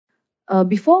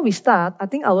Before we start, I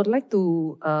think I would like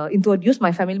to introduce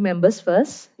my family members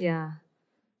first. Yeah.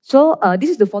 So this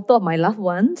is the photo of my loved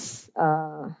ones.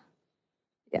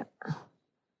 Yeah.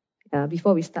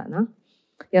 Before we start, now.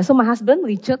 Yeah. So my husband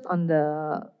Richard on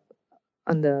the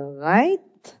right,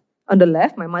 on the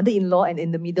left, my mother-in-law, and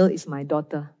in the middle is my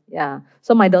daughter. Yeah.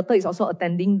 So my daughter is also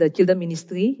attending the children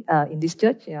ministry in this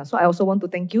church. Yeah. So I also want to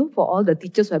thank you for all the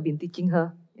teachers who have been teaching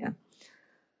her. Yeah.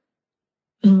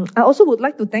 I also would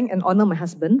like to thank and honor my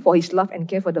husband for his love and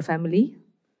care for the family.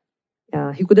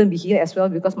 He couldn't be here as well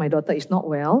because my daughter is not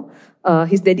well.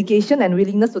 His dedication and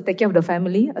willingness to take care of the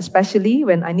family, especially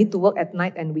when I need to work at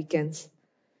night and weekends.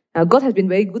 God has been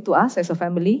very good to us as a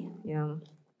family. Yeah.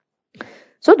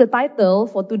 So the title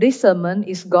for today's sermon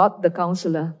is God the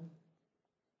Counselor.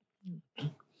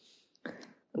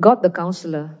 God the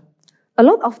Counselor. A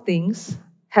lot of things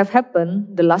have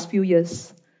happened the last few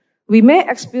years. We may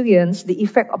experience the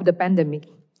effect of the pandemic,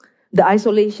 the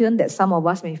isolation that some of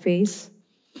us may face,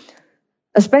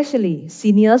 especially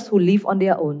seniors who live on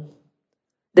their own,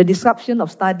 the disruption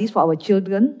of studies for our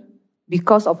children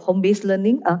because of home-based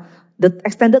learning, the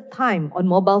extended time on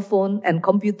mobile phone and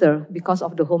computer because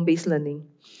of the home-based learning.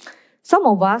 Some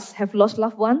of us have lost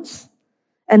loved ones,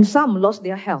 and some lost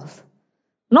their health.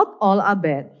 Not all are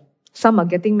bad. Some are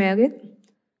getting married,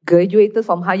 graduated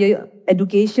from higher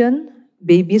education,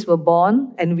 babies were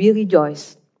born, and we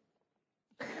rejoice.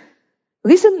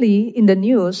 Recently, in the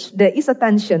news, there is a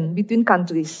tension between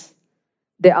countries.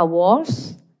 There are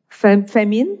wars,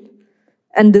 famine,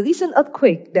 and the recent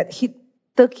earthquake that hit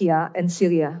Turkey and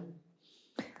Syria.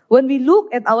 When we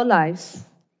look at our lives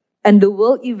and the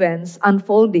world events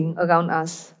unfolding around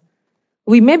us,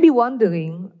 we may be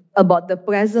wondering about the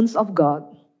presence of God.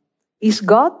 Is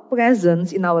God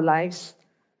present in our lives?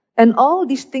 And all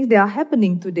these things that are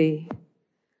happening today,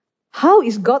 how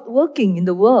is God working in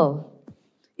the world?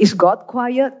 Is God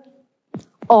quiet?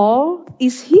 Or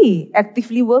is He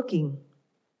actively working?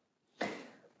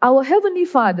 Our Heavenly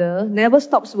Father never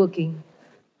stops working.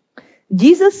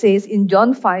 Jesus says in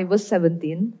John 5 verse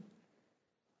 17,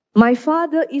 "My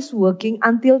Father is working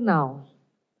until now,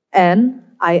 and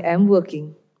I am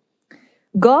working."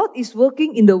 God is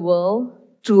working in the world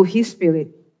through His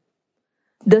Spirit.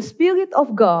 The Spirit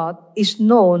of God is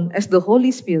known as the Holy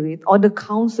Spirit or the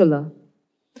Counselor.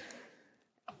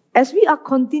 As we are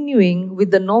continuing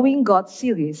with the Knowing God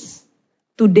series,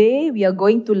 today we are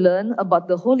going to learn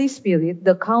about the Holy Spirit,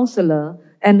 the Counselor,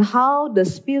 and how the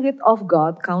Spirit of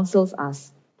God counsels us.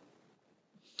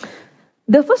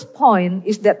 The first point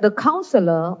is that the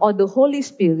Counselor or the Holy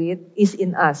Spirit is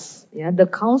in us. The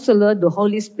Counselor, the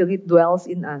Holy Spirit dwells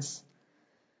in us.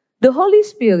 The Holy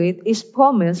Spirit is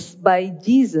promised by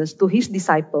Jesus to His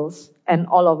disciples and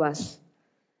all of us.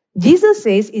 Jesus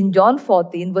says in John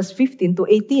 14 verse 15 to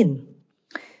 18,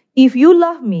 "If you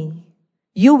love me,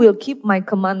 you will keep my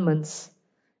commandments,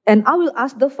 and I will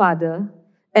ask the Father,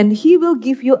 and He will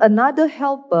give you another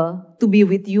helper to be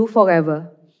with you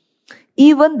forever,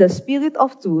 even the Spirit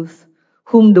of truth,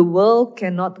 whom the world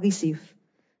cannot receive,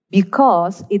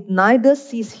 because it neither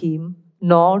sees Him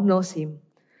nor knows Him.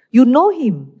 You know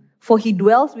Him, for He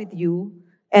dwells with you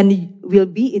and will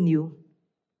be in you.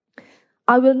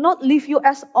 I will not leave you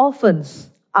as orphans.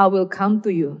 I will come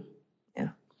to you."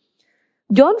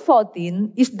 John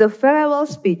 14 is the farewell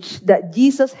speech that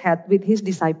Jesus had with His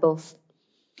disciples.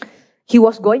 He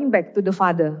was going back to the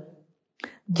Father.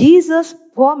 Jesus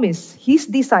promised His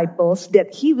disciples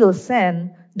that He will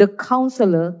send the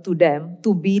Counselor to them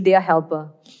to be their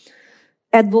helper,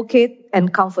 advocate,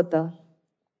 and comforter.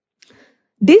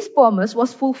 This promise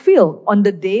was fulfilled on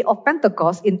the day of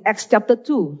Pentecost in Acts chapter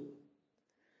 2.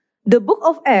 The book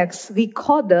of Acts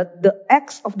recorded the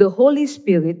acts of the Holy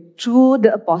Spirit through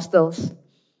the apostles.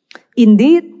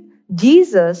 Indeed,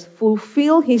 Jesus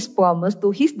fulfilled His promise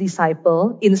to His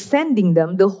disciples in sending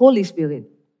them the Holy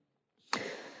Spirit.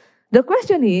 The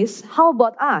question is, how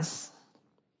about us?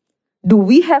 Do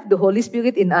we have the Holy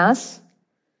Spirit in us?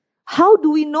 How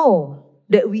do we know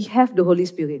that we have the Holy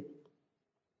Spirit?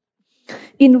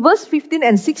 In verse 15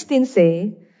 and 16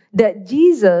 say that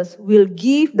Jesus will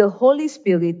give the Holy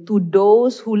Spirit to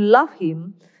those who love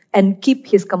Him and keep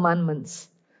His commandments.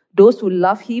 Those who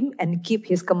love Him and keep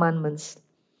His commandments.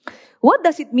 What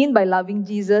does it mean by loving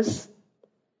Jesus?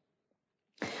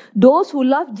 Those who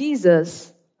love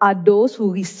Jesus are those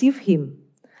who receive Him.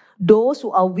 Those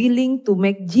who are willing to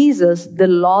make Jesus the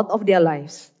Lord of their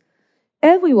lives.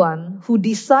 Everyone who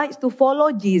decides to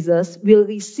follow Jesus will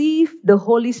receive the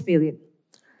Holy Spirit.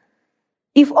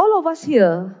 If all of us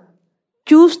here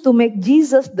choose to make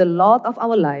Jesus the Lord of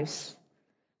our lives,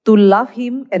 to love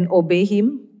Him and obey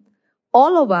Him,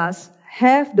 all of us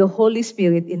have the Holy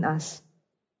Spirit in us.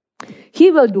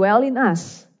 He will dwell in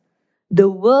us. The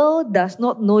world does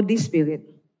not know this Spirit,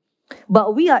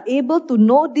 but we are able to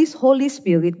know this Holy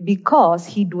Spirit because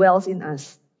He dwells in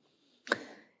us.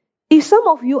 If some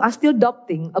of you are still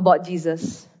doubting about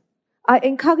Jesus, I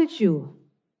encourage you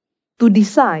to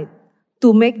decide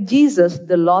to make Jesus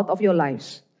the Lord of your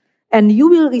lives, and you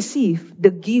will receive the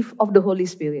gift of the Holy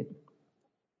Spirit.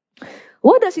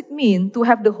 What does it mean to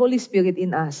have the Holy Spirit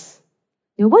in us?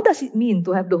 What does it mean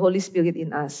to have the Holy Spirit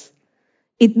in us?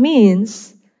 It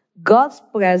means God's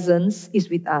presence is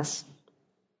with us.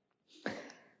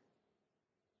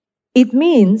 It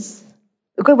means,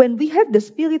 okay, when we have the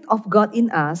Spirit of God in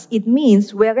us, it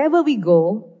means wherever we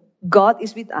go, God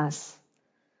is with us.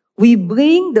 We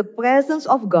bring the presence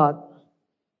of God.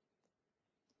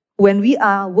 When we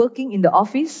are working in the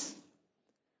office,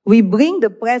 we bring the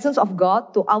presence of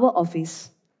God to our office.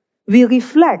 We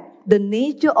reflect the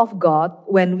nature of God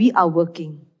when we are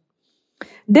working.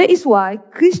 That is why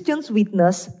Christians'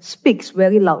 witness speaks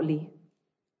very loudly.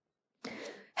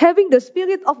 Having the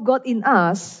Spirit of God in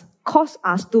us causes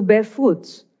us to bear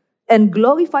fruits and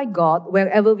glorify God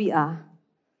wherever we are.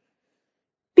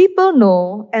 People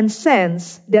know and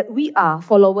sense that we are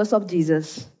followers of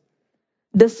Jesus.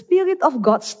 The Spirit of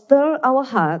God stirs our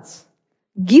hearts,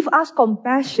 gives us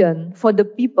compassion for the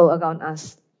people around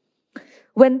us.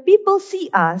 When people see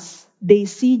us, they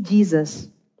see Jesus.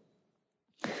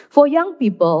 For young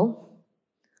people,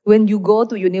 when you go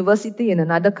to university in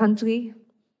another country,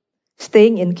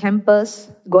 staying in campus,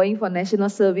 going for national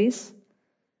service,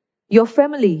 your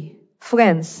family,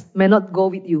 friends may not go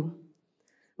with you.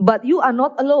 But you are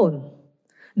not alone.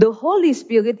 The Holy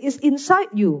Spirit is inside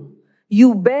you.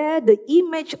 You bear the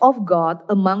image of God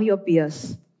among your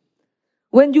peers.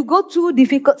 When you go through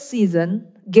difficult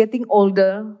season, getting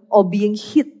older or being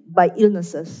hit by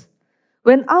illnesses,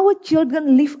 when our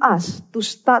children leave us to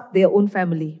start their own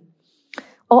family,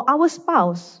 or our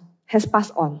spouse has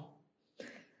passed on,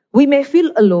 we may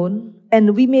feel alone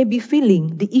and we may be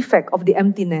feeling the effect of the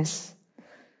emptiness.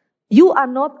 You are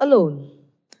not alone.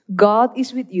 God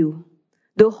is with you.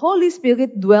 The Holy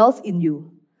Spirit dwells in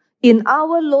you. In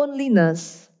our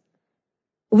loneliness,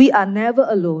 we are never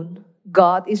alone.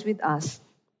 God is with us.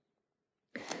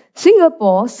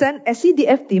 Singapore sent a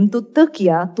CDF team to Turkey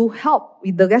to help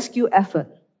with the rescue effort.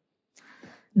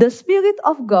 The Spirit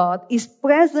of God is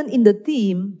present in the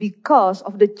team because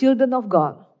of the children of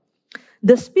God.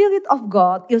 The Spirit of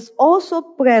God is also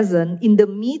present in the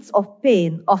midst of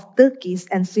pain of Turkish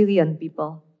and Syrian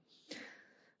people.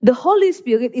 The Holy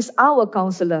Spirit is our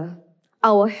counselor,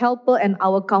 our helper, and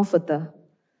our comforter.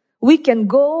 We can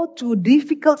go through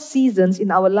difficult seasons in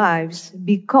our lives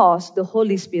because the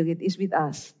Holy Spirit is with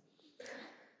us.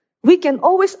 We can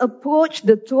always approach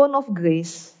the throne of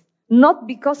grace, not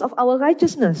because of our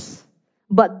righteousness,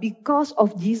 but because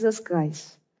of Jesus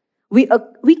Christ.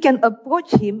 We can approach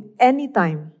Him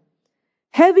anytime.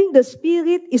 Having the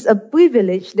Spirit is a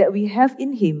privilege that we have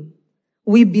in Him.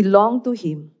 We belong to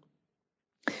Him.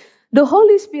 The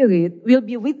Holy Spirit will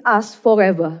be with us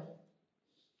forever.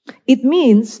 It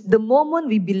means the moment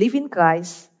we believe in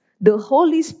Christ, the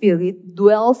Holy Spirit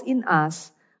dwells in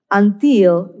us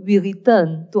until we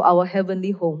return to our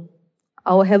heavenly home,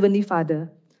 our Heavenly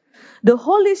Father. The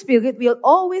Holy Spirit will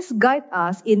always guide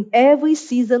us in every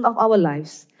season of our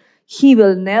lives. He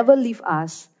will never leave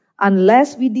us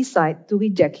unless we decide to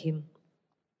reject Him.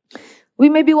 We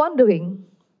may be wondering,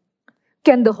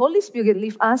 can the Holy Spirit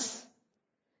leave us?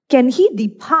 Can He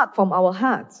depart from our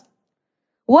hearts?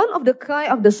 One of the cry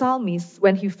of the psalmist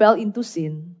when he fell into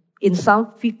sin, in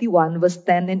Psalm 51, verse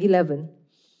 10 and 11,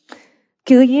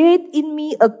 "Create in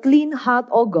me a clean heart,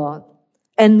 O God,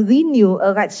 and renew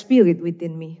a right spirit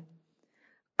within me.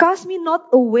 Cast me not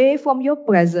away from your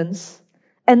presence,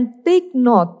 and take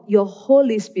not your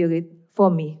Holy Spirit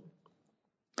from me."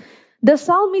 The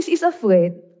psalmist is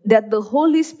afraid that the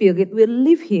Holy Spirit will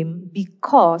leave him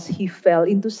because he fell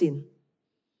into sin.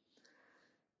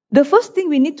 The first thing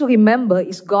we need to remember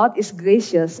is God is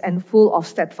gracious and full of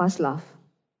steadfast love.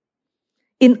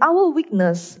 In our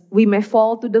weakness, we may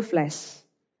fall to the flesh,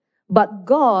 but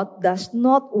God does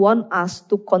not want us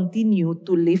to continue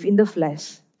to live in the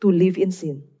flesh, to live in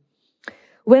sin.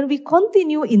 When we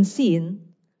continue in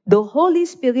sin, the Holy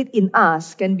Spirit in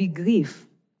us can be grieved.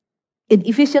 In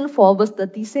Ephesians 4, verse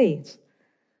 30 says,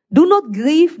 "Do not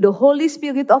grieve the Holy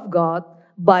Spirit of God,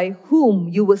 by whom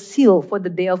you were sealed for the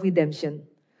day of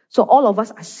redemption." So all of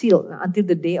us are sealed until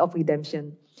the day of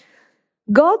redemption.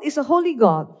 God is a holy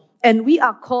God, and we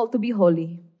are called to be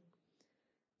holy,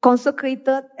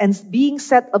 consecrated and being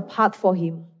set apart for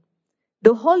Him.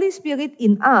 The Holy Spirit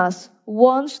in us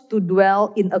wants to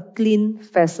dwell in a clean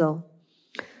vessel.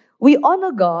 We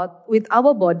honor God with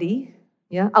our body,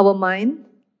 our mind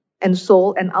and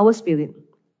soul and our spirit.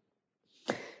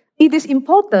 It is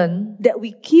important that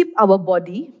we keep our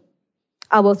body,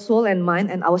 our soul and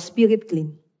mind and our spirit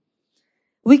clean.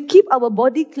 We keep our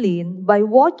body clean by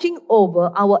watching over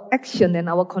our action and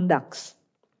our conducts.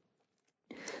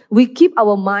 We keep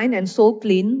our mind and soul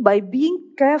clean by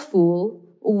being careful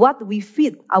what we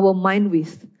feed our mind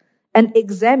with and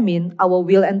examine our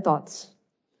will and thoughts.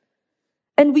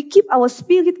 And we keep our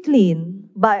spirit clean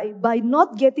by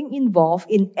not getting involved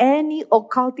in any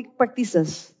occultic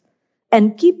practices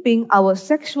and keeping our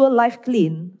sexual life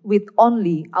clean with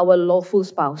only our lawful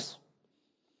spouse.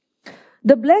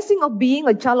 The blessing of being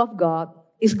a child of God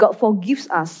is God forgives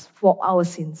us for our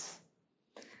sins.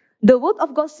 The word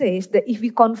of God says that if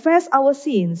we confess our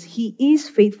sins, He is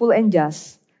faithful and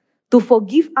just to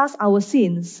forgive us our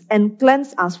sins and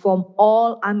cleanse us from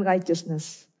all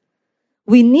unrighteousness.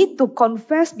 We need to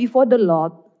confess before the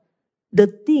Lord the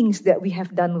things that we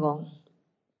have done wrong.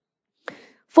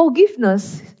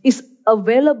 Forgiveness is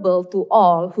available to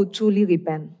all who truly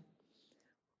repent.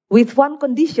 With one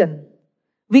condition,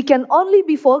 we can only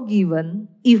be forgiven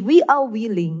if we are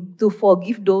willing to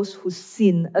forgive those who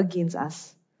sin against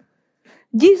us.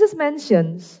 Jesus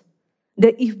mentions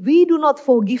that if we do not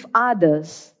forgive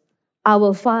others,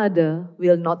 our Father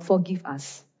will not forgive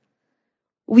us.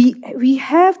 We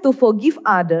have to forgive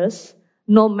others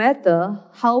no matter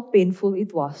how painful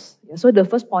it was. So the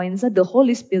first point is that the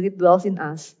Holy Spirit dwells in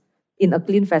us in a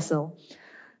clean vessel.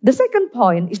 The second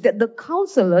point is that the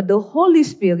Counselor, the Holy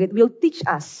Spirit, will teach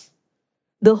us.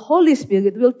 The Holy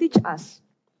Spirit will teach us.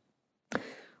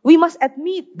 We must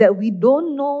admit that we do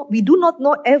not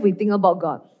know everything about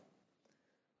God.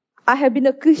 I have been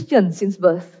a Christian since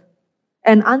birth,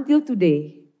 and until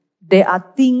today, there are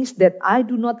things that I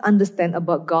do not understand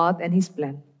about God and His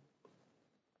plan.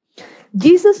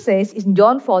 Jesus says in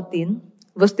John 14,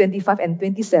 verse 25 and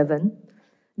 27,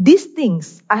 "These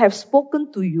things I have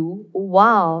spoken to you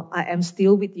while I am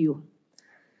still with you.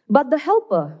 But the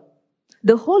Helper,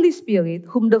 the Holy Spirit,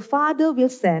 whom the Father will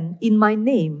send in my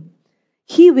name,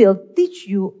 He will teach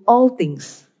you all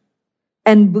things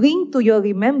and bring to your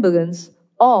remembrance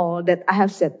all that I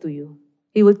have said to you."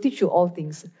 He will teach you all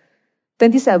things.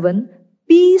 27,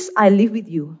 "Peace I leave with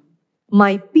you.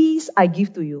 My peace I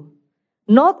give to you.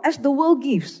 Not as the world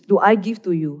gives do I give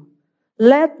to you.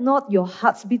 Let not your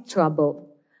hearts be troubled,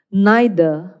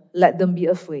 neither let them be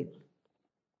afraid."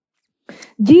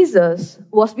 Jesus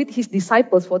was with His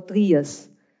disciples for 3 years,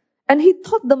 and He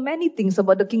taught them many things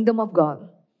about the kingdom of God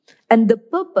and the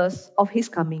purpose of His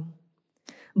coming.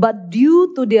 But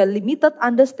due to their limited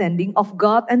understanding of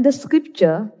God and the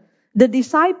scripture, the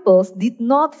disciples did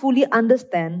not fully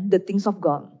understand the things of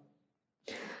God.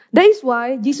 That is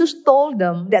why Jesus told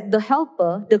them that the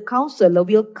Helper, the Counselor,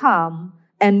 will come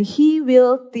and He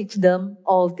will teach them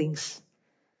all things.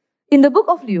 In the book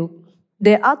of Luke,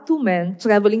 there are 2 men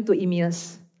traveling to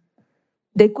Emmaus.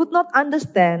 They could not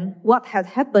understand what had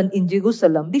happened in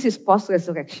Jerusalem. This is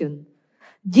post-resurrection.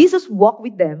 Jesus walked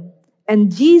with them,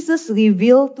 and Jesus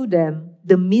revealed to them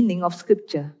the meaning of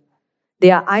Scripture.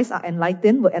 Their eyes were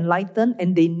enlightened,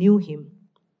 and they knew Him.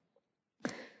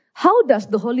 How does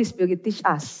the Holy Spirit teach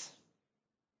us?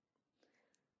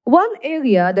 One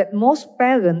area that most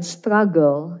parents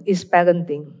struggle is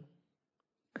parenting.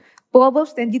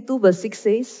 Proverbs 22 verse 6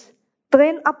 says,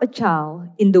 "Train up a child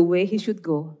in the way he should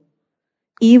go.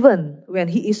 Even when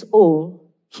he is old,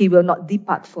 he will not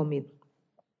depart from it."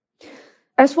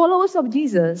 As followers of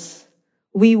Jesus,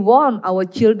 we want our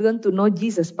children to know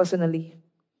Jesus personally,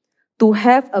 to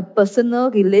have a personal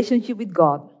relationship with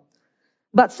God.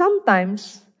 But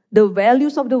sometimes, the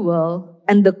values of the world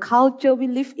and the culture we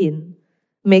live in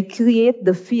may create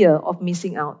the fear of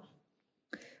missing out.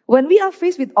 When we are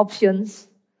faced with options,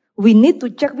 we need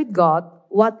to check with God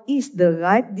what is the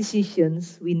right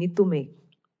decisions we need to make.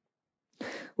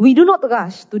 We do not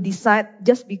rush to decide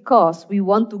just because we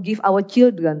want to give our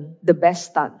children the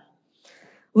best start.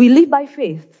 We live by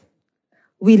faith.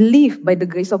 We live by the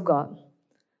grace of God.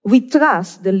 We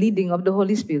trust the leading of the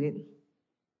Holy Spirit.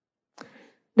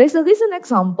 There's a recent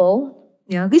example.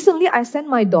 Recently, I sent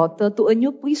my daughter to a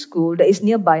new preschool that is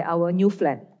nearby our new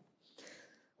flat.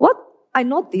 What I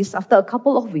noticed after a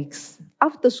couple of weeks,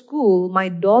 after school, my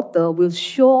daughter will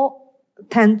show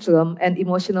tantrum and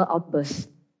emotional outbursts.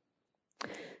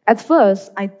 At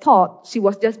first, I thought she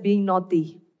was just being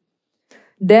naughty.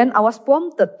 Then I was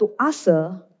prompted to ask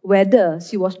her whether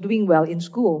she was doing well in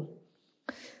school.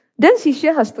 Then she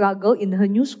shared her struggle in her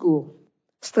new school,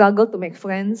 struggle to make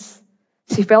friends,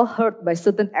 She felt hurt by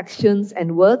certain actions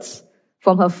and words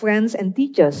from her friends and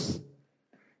teachers.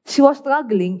 She was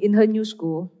struggling in her new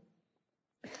school.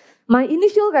 My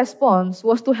initial response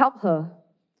was to help her,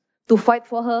 to fight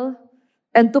for her,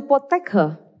 and to protect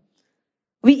her.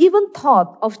 We even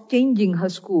thought of changing her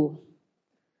school.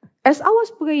 As I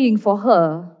was praying for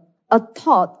her, a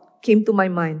thought came to my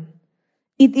mind.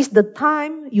 It is the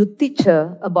time you teach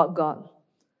her about God.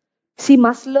 She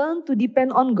must learn to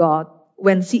depend on God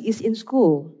when she is in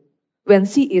school, when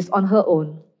she is on her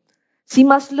own. She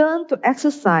must learn to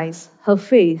exercise her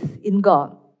faith in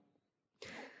God.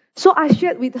 So I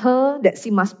shared with her that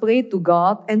she must pray to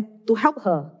God and to help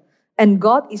her, and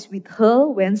God is with her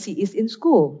when she is in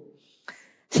school.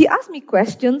 She asked me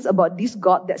questions about this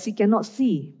God that she cannot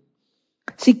see.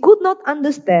 She could not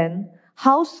understand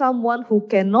how someone who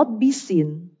cannot be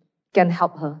seen can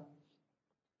help her.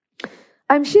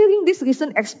 I'm sharing this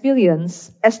recent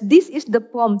experience as this is the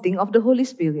prompting of the Holy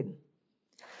Spirit.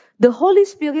 The Holy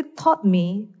Spirit taught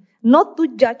me not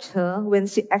to judge her when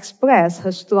she expressed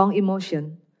her strong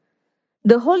emotion.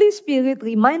 The Holy Spirit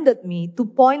reminded me to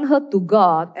point her to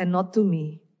God and not to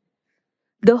me.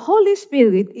 The Holy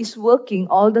Spirit is working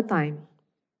all the time.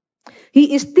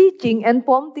 He is teaching and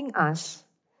prompting us.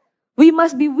 We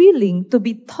must be willing to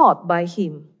be taught by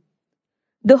Him.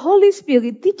 The Holy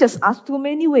Spirit teaches us through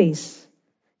many ways.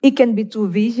 It can be through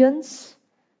visions,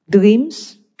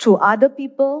 dreams, through other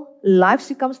people, life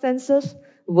circumstances,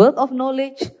 word of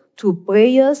knowledge, through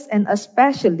prayers, and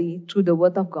especially through the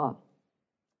Word of God.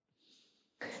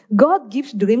 God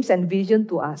gives dreams and vision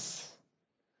to us.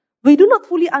 We do not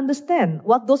fully understand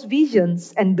what those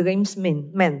visions and dreams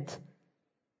meant.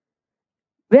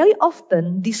 Very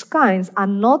often, these kinds are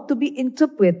not to be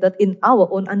interpreted in our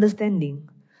own understanding.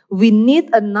 We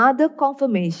need another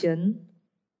confirmation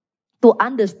to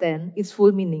understand its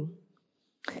full meaning.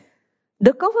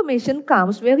 The confirmation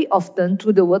comes very often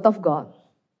through the Word of God.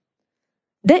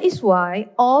 That is why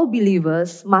all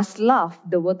believers must love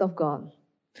the Word of God.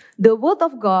 The Word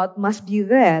of God must be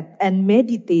read and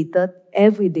meditated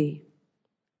every day.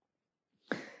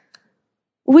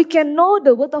 We can know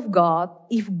the Word of God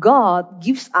if God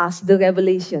gives us the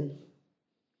revelation.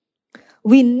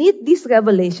 We need this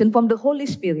revelation from the Holy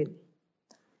Spirit.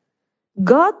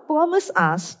 God promised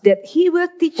us that He will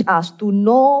teach us to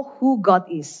know who God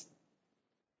is.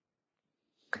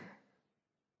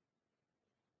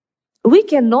 We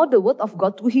can know the Word of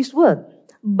God through His Word.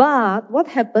 But what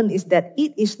happened is that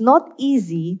it is not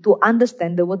easy to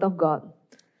understand the Word of God.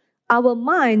 Our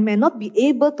mind may not be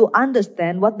able to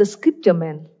understand what the Scripture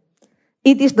meant.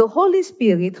 It is the Holy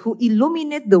Spirit who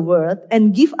illuminates the Word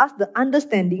and gives us the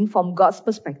understanding from God's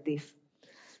perspective.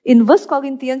 In 1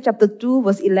 Corinthians chapter 2,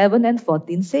 verse 11 and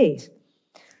 14 says,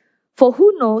 "For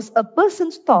who knows a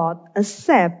person's thought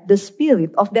except the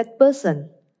spirit of that person,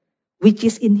 which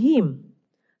is in him?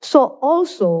 So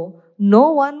also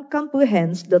no one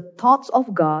comprehends the thoughts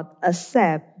of God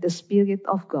except the Spirit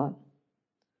of God."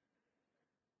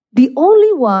 The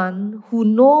only one who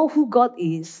knows who God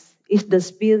is the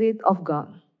Spirit of God.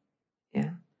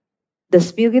 Yeah. The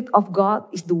Spirit of God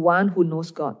is the one who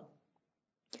knows God.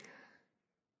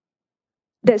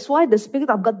 That's why the Spirit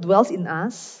of God dwells in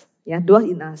us. Dwells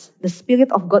in us. The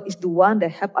Spirit of God is the one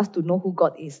that helps us to know who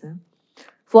God is.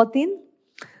 14.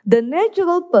 The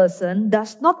natural person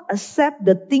does not accept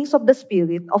the things of the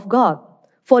Spirit of God,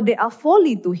 for they are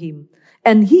folly to him,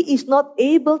 and he is not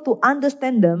able to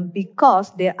understand them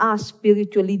because they are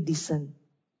spiritually discerned.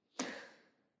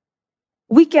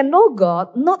 We can know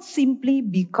God not simply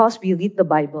because we read the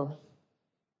Bible.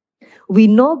 We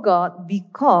know God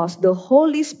because the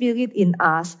Holy Spirit in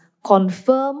us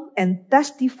confirm and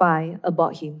testify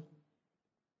about Him.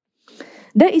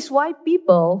 That is why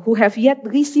people who have yet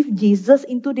received Jesus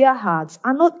into their hearts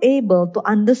are not able to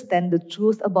understand the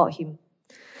truth about Him.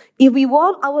 If we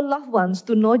want our loved ones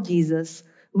to know Jesus,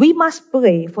 we must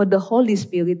pray for the Holy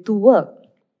Spirit to work.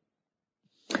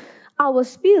 Our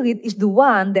spirit is the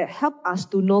one that helps us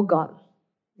to know God.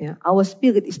 Our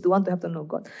spirit is the one to help to know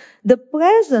God. The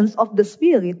presence of the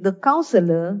Spirit, the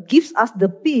Counselor, gives us the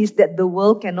peace that the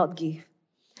world cannot give.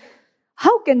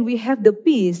 How can we have the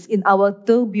peace in our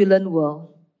turbulent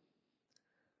world?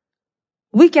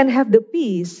 We can have the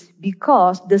peace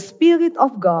because the Spirit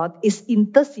of God is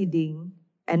interceding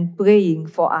and praying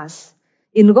for us.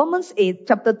 In Romans 8,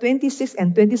 chapter 26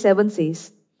 and 27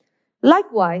 says,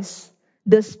 "Likewise,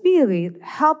 the Spirit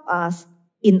helps us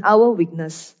in our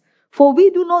weakness. For we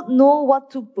do not know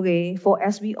what to pray for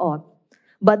as we ought,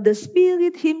 but the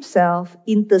Spirit Himself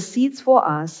intercedes for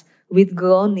us with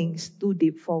groanings too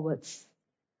deep for words."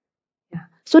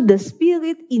 So the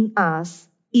Spirit in us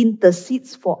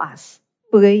intercedes for us.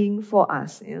 praying for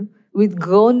us, with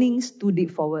groanings too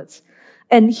deep for words.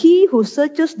 And he who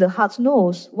searches the hearts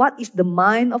knows what is the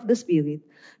mind of the Spirit,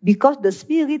 because the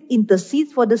Spirit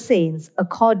intercedes for the saints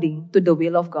according to the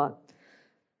will of God.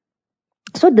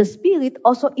 So the Spirit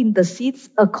also intercedes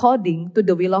according to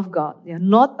the will of God,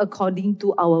 not according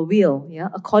to our will,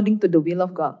 according to the will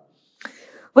of God.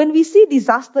 When we see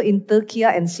disaster in Turkey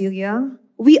and Syria,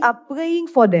 we are praying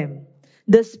for them.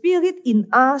 The Spirit in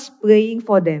us praying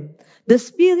for them. The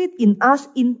Spirit in us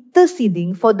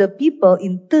interceding for the people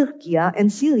in Turkey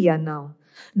and Syria now.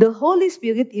 The Holy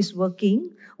Spirit is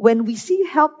working when we see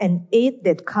help and aid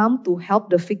that come to help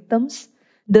the victims.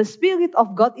 The Spirit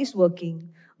of God is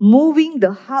working, moving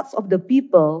the hearts of the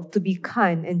people to be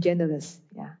kind and generous.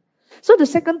 So the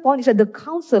second point is that the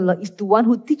counselor is the one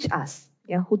who teach us.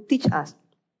 Who teach us.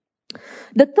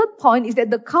 The third point is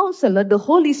that the counselor, the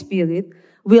Holy Spirit,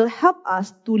 will help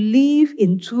us to live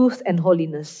in truth and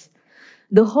holiness.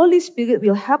 The Holy Spirit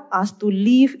will help us to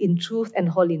live in truth and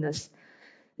holiness.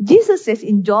 Jesus says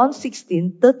in John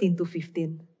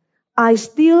 16:13-15, I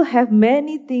still have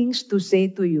many things to say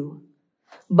to you,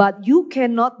 but you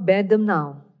cannot bear them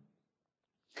now.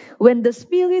 When the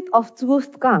Spirit of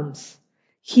truth comes,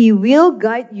 He will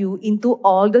guide you into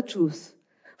all the truth.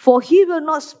 For He will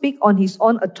not speak on His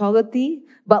own authority,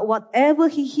 but whatever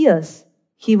He hears,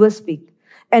 He will speak.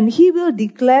 And He will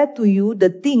declare to you the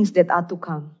things that are to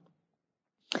come.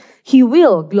 He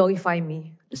will glorify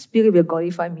me. The Spirit will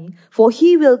glorify me. For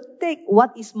He will take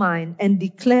what is mine and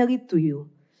declare it to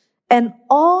you. And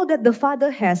all that the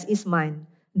Father has is mine.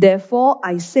 Therefore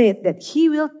I said that He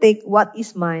will take what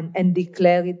is mine and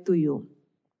declare it to you.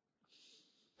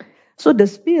 So the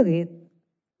Spirit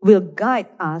will guide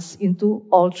us into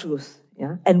all truth,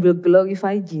 and will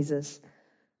glorify Jesus.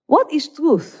 What is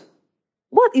truth?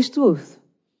 What is truth?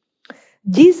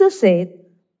 Jesus said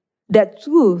that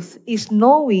truth is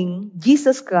knowing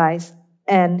Jesus Christ,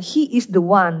 and He is the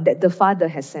one that the Father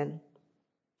has sent.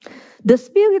 The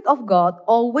Spirit of God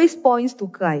always points to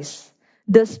Christ.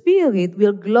 The Spirit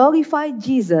will glorify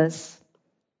Jesus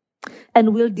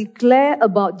and will declare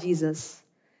about Jesus.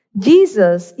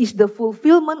 Jesus is the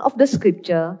fulfillment of the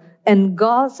scripture and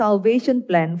God's salvation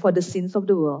plan for the sins of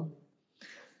the world.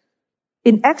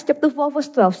 In Acts chapter 4 verse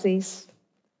 12 says,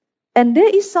 And there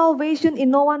is salvation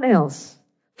in no one else,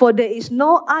 for there is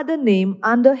no other name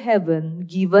under heaven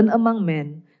given among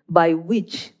men by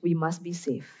which we must be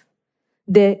saved.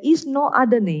 There is no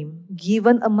other name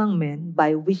given among men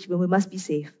by which we must be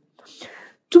saved.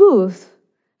 Truth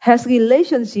has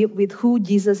relationship with who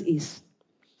Jesus is.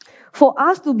 For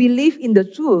us to believe in the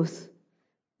truth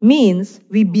means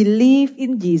we believe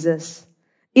in Jesus.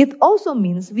 It also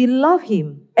means we love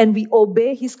Him and we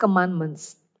obey His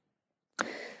commandments.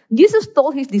 Jesus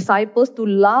told His disciples to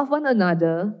love one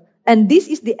another, and this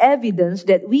is the evidence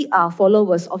that we are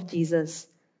followers of Jesus.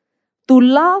 To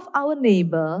love our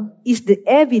neighbor is the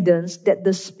evidence that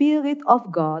the Spirit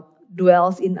of God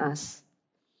dwells in us.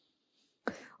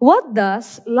 What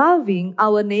does loving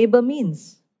our neighbor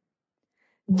means?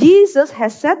 Jesus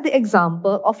has set the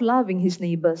example of loving His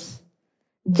neighbors.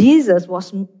 Jesus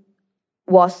was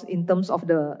in terms of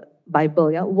the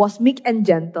Bible, was meek and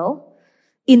gentle.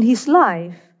 In His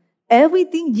life,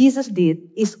 everything Jesus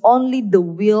did is only the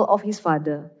will of His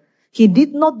Father. He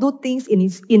did not do things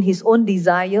in his own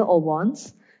desire or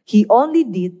wants. He only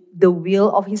did the will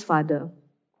of His Father.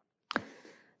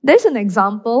 There's an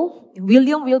example,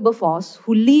 William Wilberforce,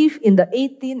 who lived in the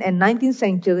 18th and 19th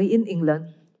century in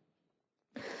England.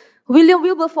 William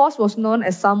Wilberforce was known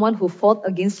as someone who fought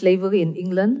against slavery in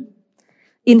England.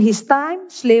 In his time,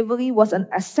 slavery was an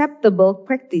acceptable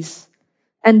practice,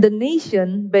 and the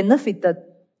nation benefited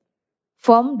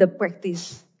from the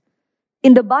practice.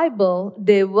 In the Bible,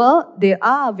 there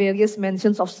are various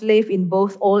mentions of slave in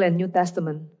both Old and New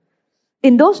Testament.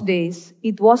 In those days,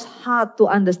 it was hard to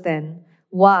understand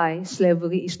why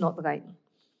slavery is not right.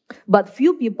 But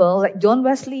few people like John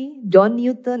Wesley, John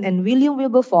Newton, and William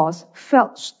Wilberforce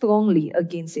felt strongly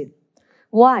against it.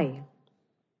 Why?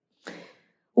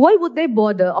 Why would they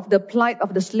bother of the plight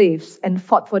of the slaves and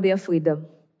fought for their freedom?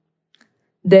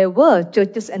 There were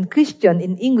churches and Christians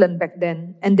in England back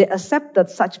then, and they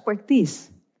accepted such practice.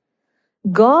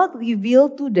 God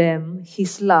revealed to them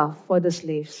His love for the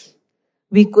slaves.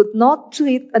 We could not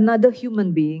treat another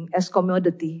human being as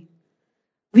commodity.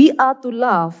 We are to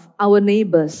love our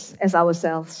neighbors as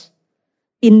ourselves.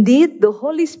 Indeed, the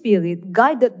Holy Spirit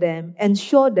guided them and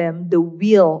showed them the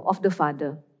will of the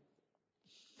Father.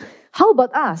 How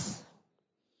about us?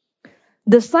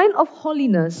 The sign of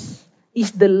holiness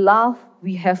is the love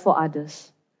we have for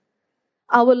others.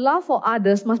 Our love for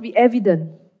others must be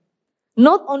evident.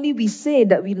 Not only we say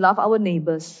that we love our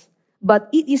neighbors, but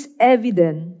it is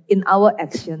evident in our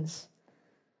actions.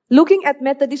 Looking at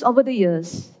Methodists over the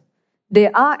years,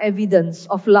 there are evidence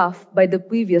of love by the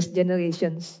previous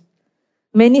generations.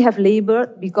 Many have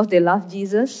labored because they love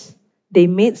Jesus. They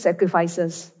made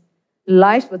sacrifices.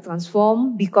 Lives were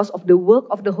transformed because of the work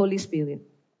of the Holy Spirit.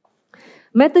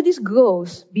 Methodist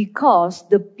grows because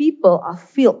the people are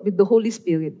filled with the Holy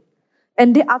Spirit,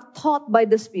 and they are taught by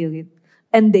the Spirit,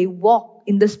 and they walk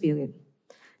in the Spirit.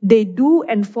 They do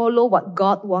and follow what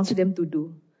God wants them to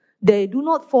do. They do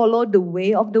not follow the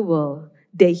way of the world.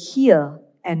 They hear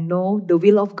and know the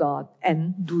will of God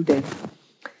and do them.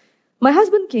 My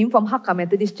husband came from Hakka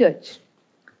Methodist Church.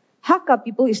 Hakka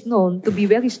people is known to be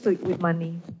very strict with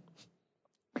money.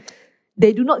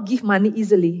 They do not give money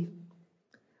easily.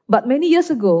 But many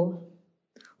years ago,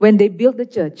 when they built the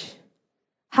church,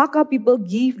 Hakka people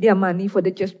give their money for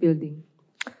the church building.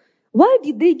 Why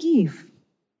did they give?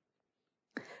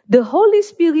 The Holy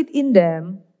Spirit in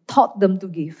them taught them to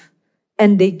give,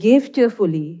 and they gave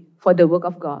cheerfully for the work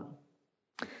of God.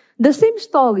 The same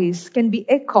stories can be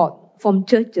echoed from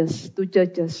churches to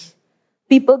churches.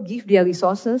 People give their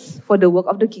resources for the work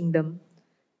of the kingdom.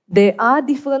 There are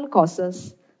different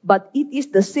causes, but it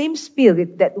is the same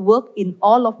Spirit that works in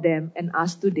all of them and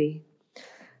us today.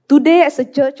 Today, as a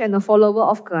church and a follower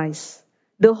of Christ,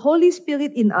 the Holy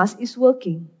Spirit in us is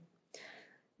working.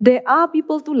 There are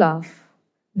people to love.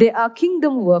 There are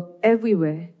kingdom work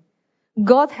everywhere.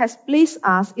 God has placed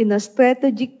us in a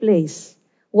strategic place.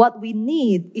 What we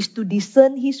need is to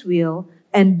discern His will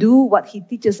and do what He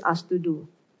teaches us to do.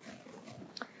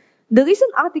 The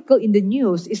recent article in the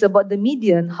news is about the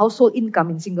median household income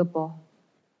in Singapore.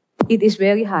 It is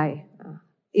very high.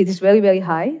 It is very, very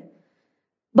high.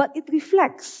 But it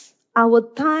reflects our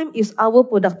time is our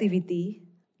productivity.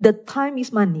 The time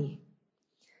is money.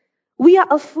 We are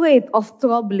afraid of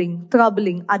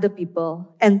troubling other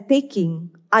people, and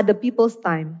taking other people's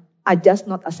time are just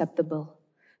not acceptable.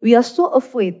 We are so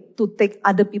afraid to take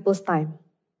other people's time.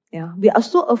 We are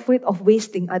so afraid of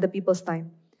wasting other people's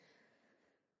time.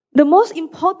 The most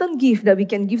important gift that we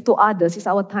can give to others is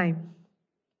our time.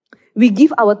 We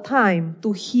give our time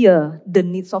to hear the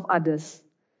needs of others.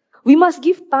 We must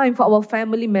give time for our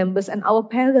family members and our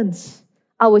parents,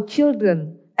 our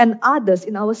children, and others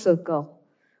in our circle.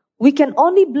 We can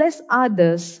only bless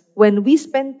others when we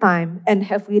spend time and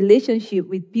have relationship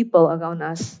with people around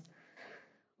us.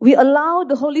 We allow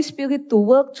the Holy Spirit to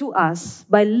work through us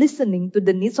by listening to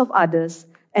the needs of others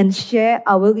and share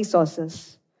our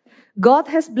resources. God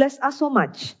has blessed us so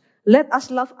much. Let us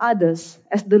love others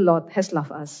as the Lord has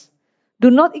loved us.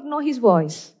 Do not ignore His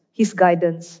voice, His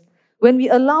guidance. When we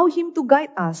allow Him to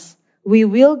guide us, we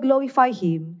will glorify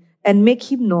Him and make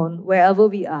Him known wherever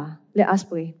we are. Let us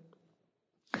pray.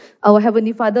 Our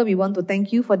Heavenly Father, we want to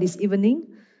thank You for this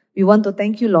evening. We want to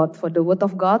thank You, Lord, for the word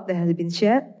of God that has been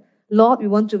shared. Lord, we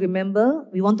want to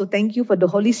thank You for the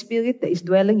Holy Spirit that is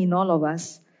dwelling in all of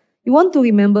us. We want to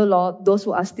remember, Lord, those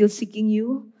who are still seeking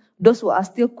You, those who are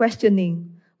still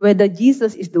questioning whether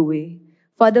Jesus is the way.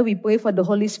 Father, we pray for the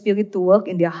Holy Spirit to work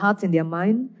in their hearts and their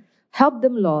mind. Help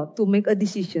them, Lord, to make a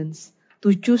decision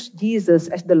to choose Jesus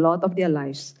as the Lord of their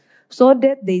lives, so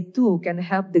that they too can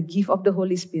have the gift of the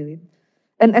Holy Spirit.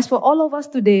 And as for all of us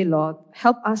today, Lord,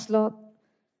 help us, Lord,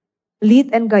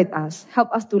 lead and guide us. Help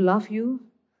us to love You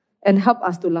and help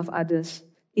us to love others.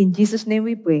 In Jesus' name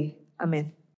we pray.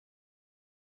 Amen.